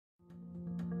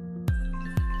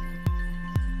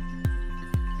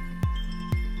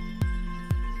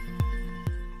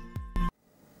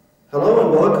Hello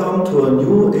and welcome to a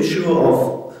new issue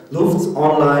of Lufft's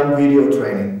online video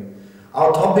training.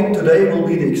 Our topic today will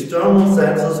be the external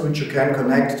sensors which you can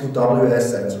connect to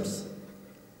WS sensors.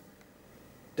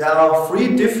 There are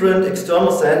three different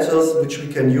external sensors which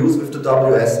we can use with the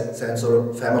WS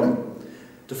sensor family.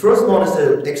 The first one is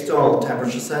the external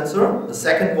temperature sensor, the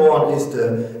second one is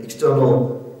the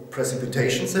external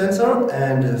precipitation sensor,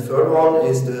 and the third one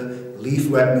is the leaf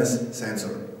wetness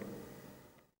sensor.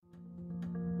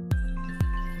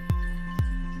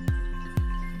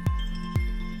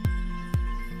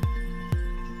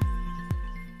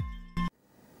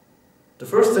 The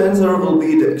first sensor will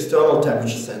be the external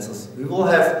temperature sensors. We will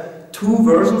have two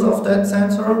versions of that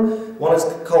sensor. One is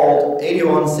called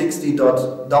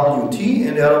 8160.WT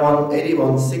and the other one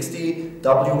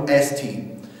 8160.WST.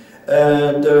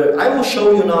 I will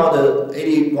show you now the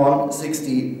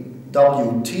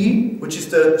 8160.WT, which is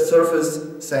the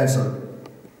surface sensor.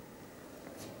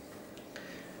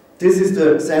 This is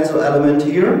the sensor element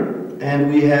here,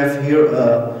 and we have here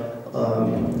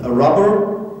a rubber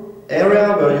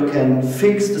area where you can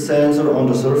fix the sensor on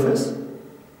the surface.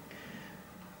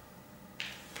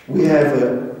 We have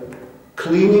a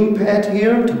cleaning pad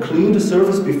here to clean the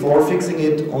surface before fixing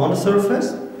it on the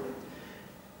surface.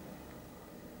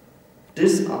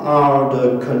 These are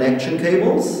the connection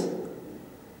cables,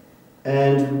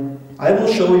 and I will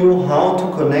show you how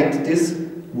to connect these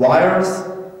wires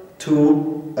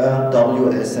to a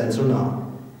WS sensor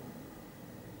now.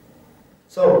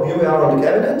 So here we are on the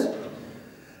cabinet.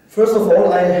 First of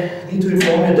all, I need to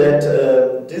inform you that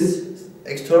these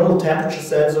external temperature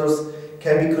sensors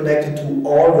can be connected to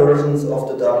all versions of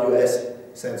the WS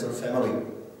sensor family.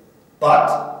 But,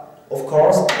 of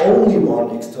course, only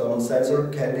one external sensor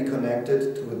can be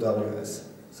connected to the WS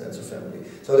sensor family.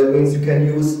 So that means you can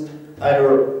use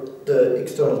either the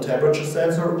external temperature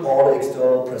sensor or the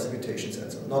external precipitation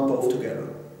sensor, not both together.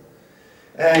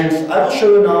 And I will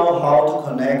show you now how to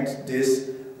connect this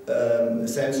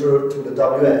sensor to the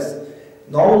WS.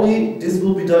 Normally this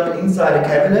will be done inside a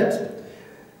cabinet.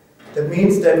 That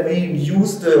means that we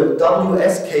use the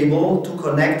WS cable to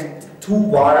connect two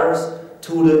wires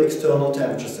to the external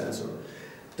temperature sensor.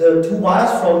 The two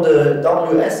wires from the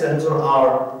WS sensor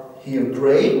are here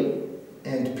gray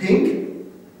and pink.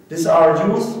 These are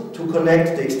used to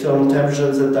connect the external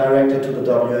temperature sensor directly to the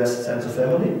WS sensor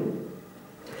family.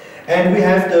 And we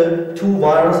have the two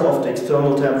wires of the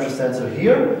external temperature sensor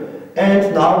here,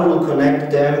 and now we will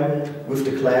connect them with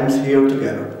the clamps here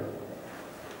together.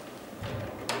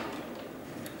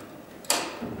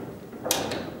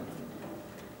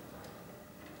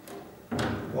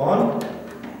 One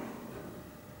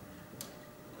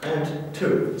and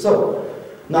two. So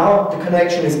now the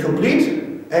connection is complete,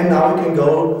 and now we can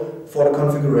go for the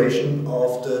configuration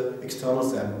of the external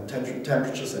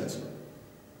temperature sensor.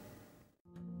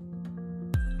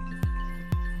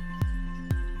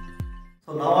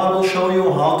 So now I will show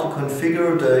you how to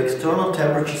configure the external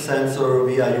temperature sensor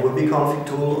via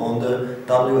UMB-Config-Tool on the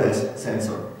WS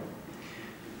sensor.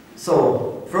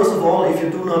 So, first of all, if you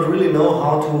do not really know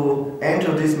how to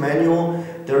enter this menu,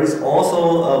 there is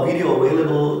also a video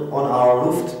available on our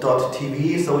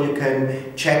Lufft.tv, so you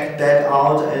can check that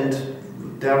out, and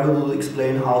there we will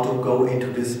explain how to go into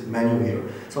this menu here.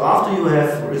 So after you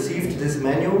have received this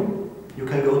menu, you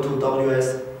can go to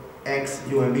WSX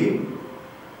UMB.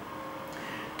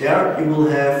 There you will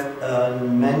have a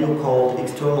menu called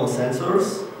External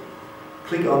Sensors.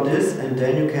 Click on this and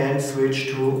then you can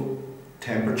switch to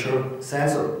Temperature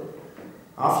Sensor.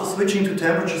 After switching to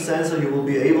Temperature Sensor, you will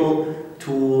be able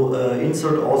to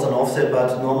insert also an offset,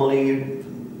 but normally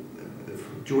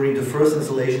during the first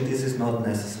installation this is not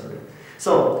necessary.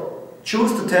 So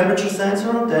choose the temperature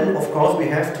sensor, then of course we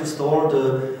have to store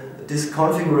this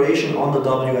configuration on the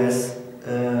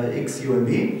WSX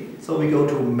UMB. So we go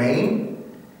to Main,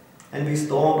 and we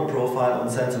store the profile on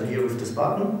sensor here with this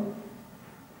button.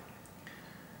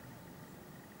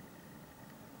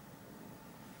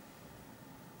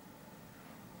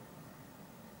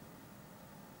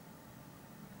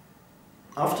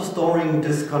 After storing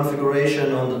this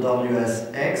configuration on the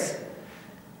WSX,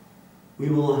 we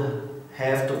will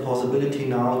have the possibility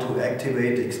now to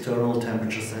activate the external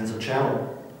temperature sensor channel.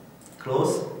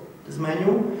 Close this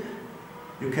menu.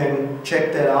 You can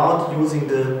check that out using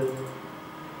the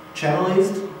channel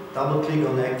list, double click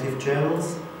on active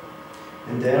channels,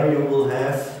 and there you will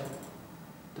have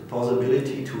the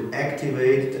possibility to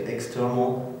activate the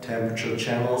external temperature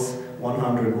channels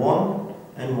 101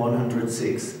 and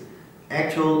 106.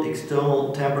 Actual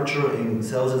external temperature in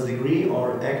Celsius degree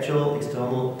or actual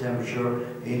external temperature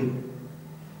in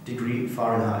degree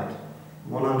Fahrenheit.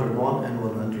 101 and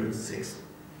 106.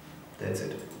 That's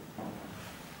it.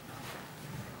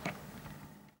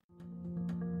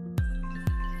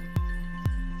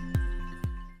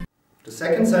 The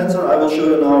second sensor I will show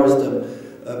you now is the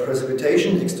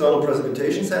external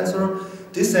precipitation sensor.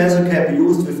 This sensor can be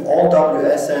used with all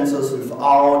WS sensors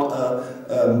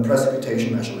without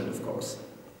precipitation measurement, of course.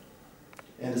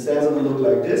 And the sensor will look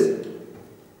like this.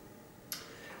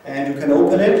 And you can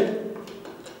open it.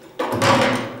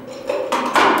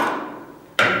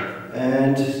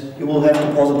 And you will have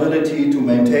the possibility to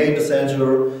maintain the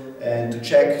sensor and to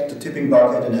check the tipping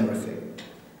bucket and everything.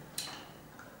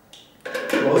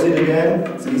 Close it again,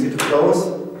 it's easy to close.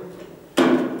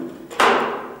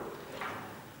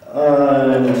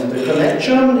 And the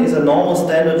connection is a normal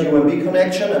standard UMB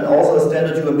connection and also a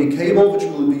standard UMB cable which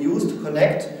will be used to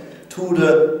connect to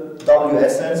the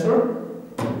WS sensor.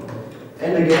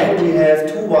 And again we have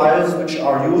two wires which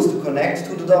are used to connect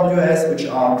to the WS, which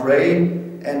are gray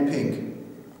and pink.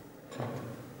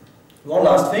 One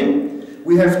last thing,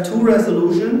 we have two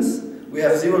resolutions. We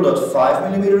have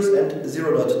 0.5 millimeters and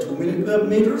 0.2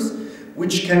 millimeters,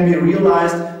 which can be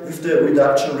realized with the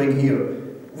reduction ring here.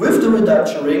 With the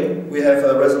reduction ring, we have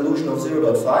a resolution of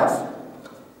 0.5.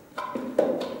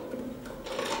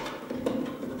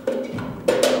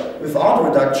 Without the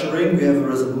reduction ring, we have a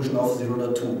resolution of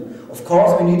 0.2. Of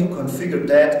course, we need to configure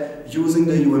that using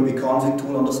the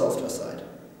UMB-Config-Tool on the software side.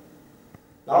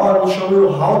 Now I will show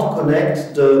you how to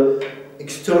connect the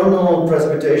external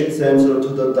precipitation sensor to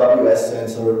the WS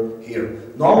sensor here.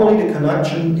 Normally the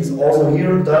connection is also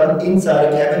here done inside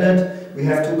a cabinet. We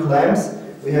have two clamps.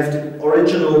 We have the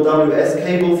original WS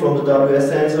cable from the WS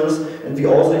sensors, and we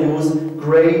also use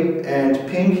gray and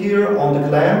pink here on the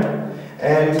clamp.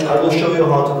 And I will show you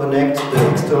how to connect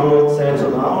the external sensor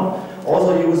now.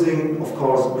 Also using, of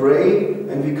course, gray,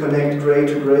 and we connect gray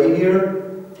to gray here.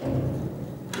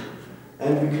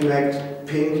 And we connect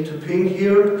pink to pink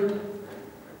here.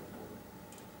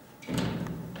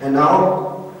 And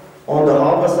now, on the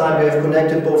hardware side, we have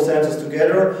connected both sensors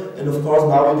together, and of course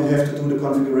now we have to do the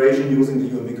configuration using the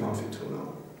UMB-Config-Tool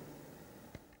now.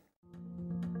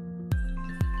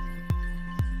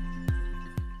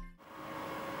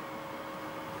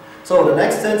 So the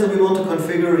next sensor we want to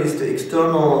configure is the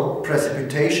external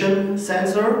precipitation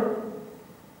sensor.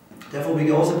 Therefore we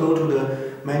also go to the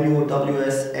menu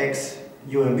WSX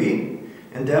UMB,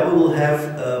 and there we will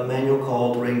have a menu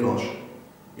called ring gauge.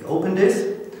 You open this.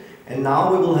 And now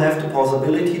we will have the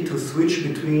possibility to switch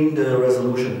between the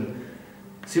resolution.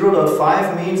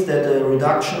 0.5 means that the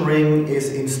reduction ring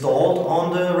is installed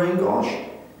on the ring gauge.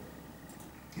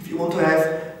 If you want to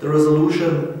have the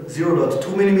resolution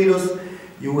 0.2 millimeters,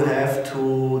 you have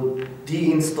to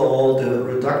deinstall the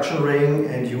reduction ring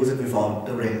and use it without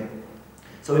the ring.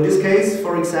 So in this case,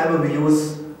 for example, we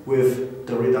use with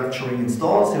the reduction ring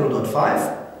installed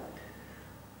 0.5.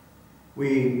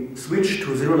 We switch to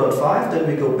 0.5, then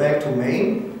we go back to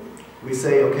main. We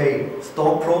say, okay,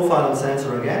 store profile on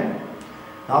sensor again.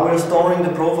 Now we're storing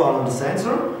the profile on the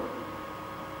sensor.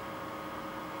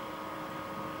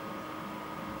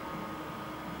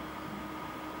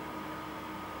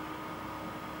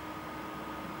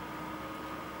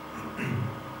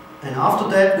 And after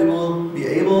that we will be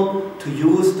able to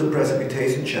use the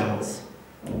precipitation channels.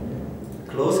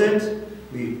 Close it,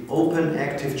 we open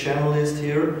active channel list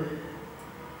here.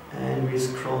 And we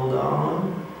scroll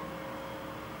down,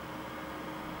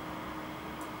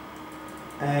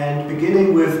 and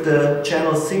beginning with the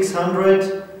channel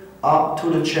 600 up to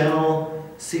the channel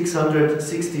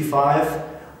 665,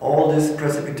 all these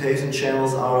precipitation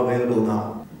channels are available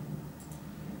now.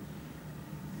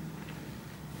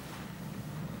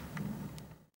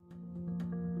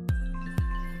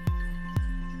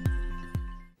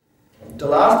 The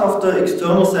last of the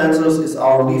external sensors is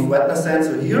our leaf wetness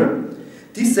sensor here.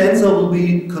 This sensor will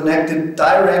be connected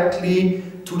directly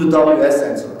to the WS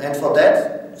sensor, and for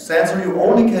that sensor you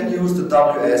only can use the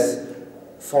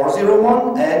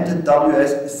WS401 and the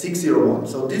WS601.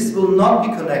 So this will not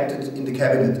be connected in the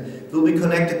cabinet. It will be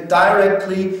connected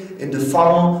directly in the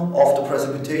funnel of the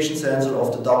precipitation sensor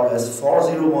of the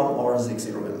WS401 or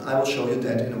 601. I will show you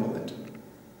that in a moment.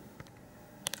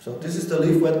 So this is the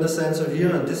leaf wetness sensor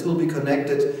here, and this will be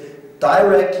connected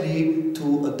directly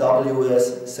to a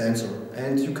WS sensor.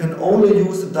 And you can only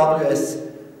use the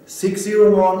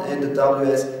WS601 and the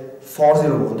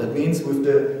WS401. That means with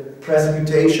the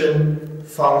precipitation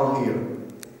funnel here.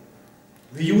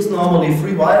 We use normally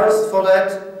 3 wires for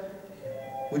that,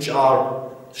 which are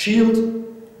shield,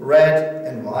 red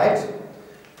and white.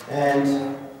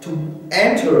 And to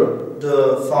enter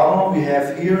the funnel we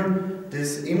have here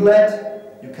this inlet.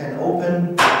 You can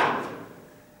open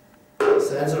the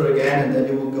sensor again, and then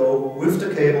you will go with the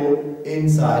cable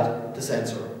inside the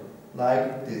sensor,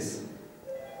 like this.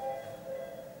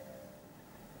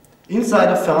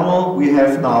 Inside the funnel we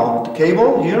have now the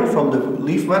cable here from the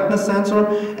leaf wetness sensor,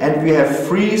 and we have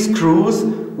 3 screws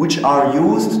which are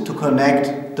used to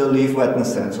connect the leaf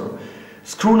wetness sensor.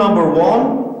 Screw number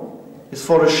 1 is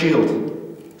for the shield.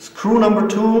 Screw number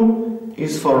 2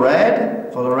 is for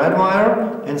the red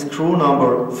wire, and screw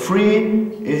number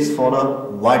 3 is for the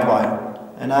white wire.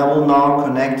 And I will now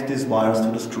connect these wires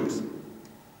to the screws.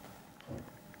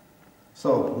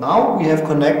 So now we have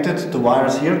connected the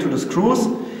wires here to the screws,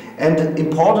 and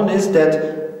important is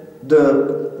that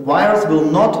the wires will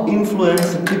not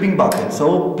influence the tipping bucket.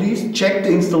 So please check the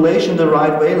installation the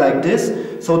right way like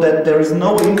this, so that there is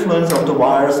no influence of the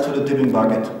wires to the tipping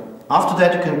bucket. After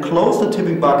that you can close the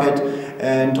tipping bucket,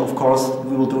 and of course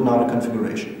we will do now the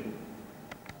configuration.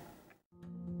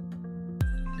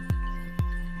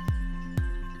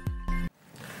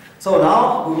 So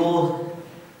now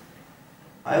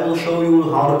I will show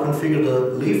you how to configure the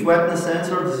leaf wetness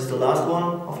sensor. This is the last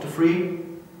one of the 3.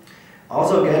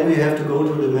 Also again we have to go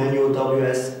to the menu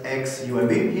WSX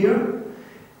UMB here.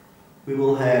 We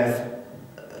will have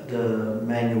the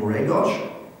menu rain gauge,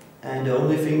 and the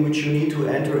only thing which you need to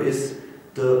enter is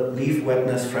the leaf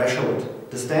wetness threshold.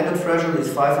 The standard threshold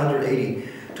is 580.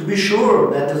 To be sure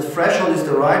that the threshold is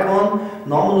the right one,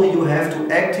 normally you have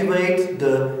to activate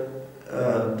the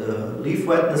leaf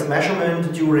wetness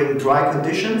measurement during dry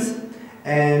conditions,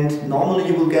 and normally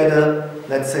you will get a,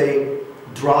 let's say,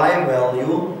 dry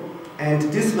value, and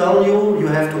this value you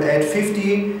have to add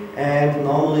 50, and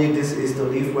normally this is the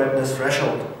leaf wetness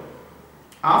threshold.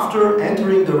 After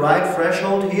entering the right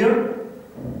threshold here,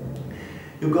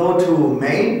 you go to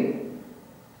main,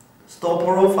 store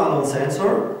profile on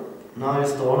sensor. Now you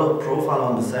store the profile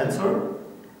on the sensor.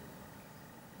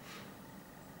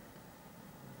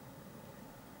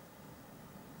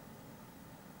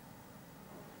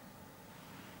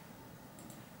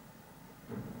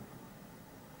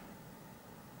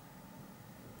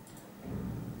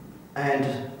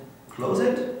 And close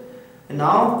it. And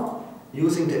now,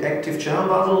 using the active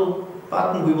channel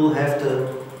button, we will have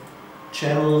the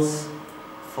channels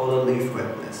for the leaf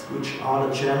wetness, which are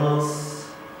the channels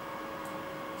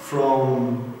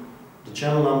from the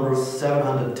channel numbers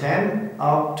 710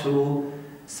 up to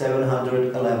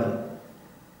 711.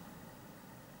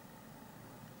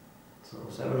 So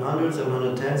 700,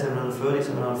 710, 730,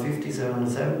 750,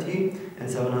 770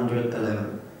 and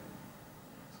 711.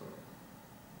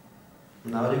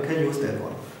 Now you can use that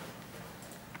one.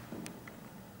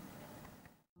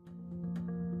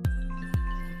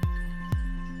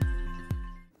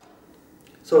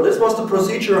 So this was the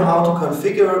procedure how to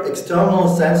configure external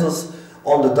sensors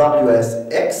on the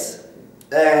WSX,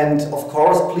 and of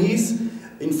course please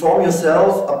inform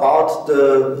yourself about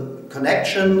the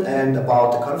connection and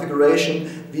about the configuration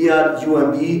via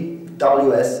UMB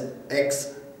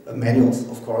WSX manuals,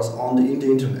 of course, in the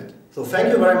internet. So thank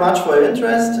you very much for your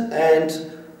interest,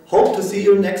 and hope to see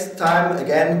you next time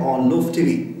again on Lufft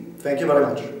TV. Thank you very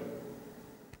much.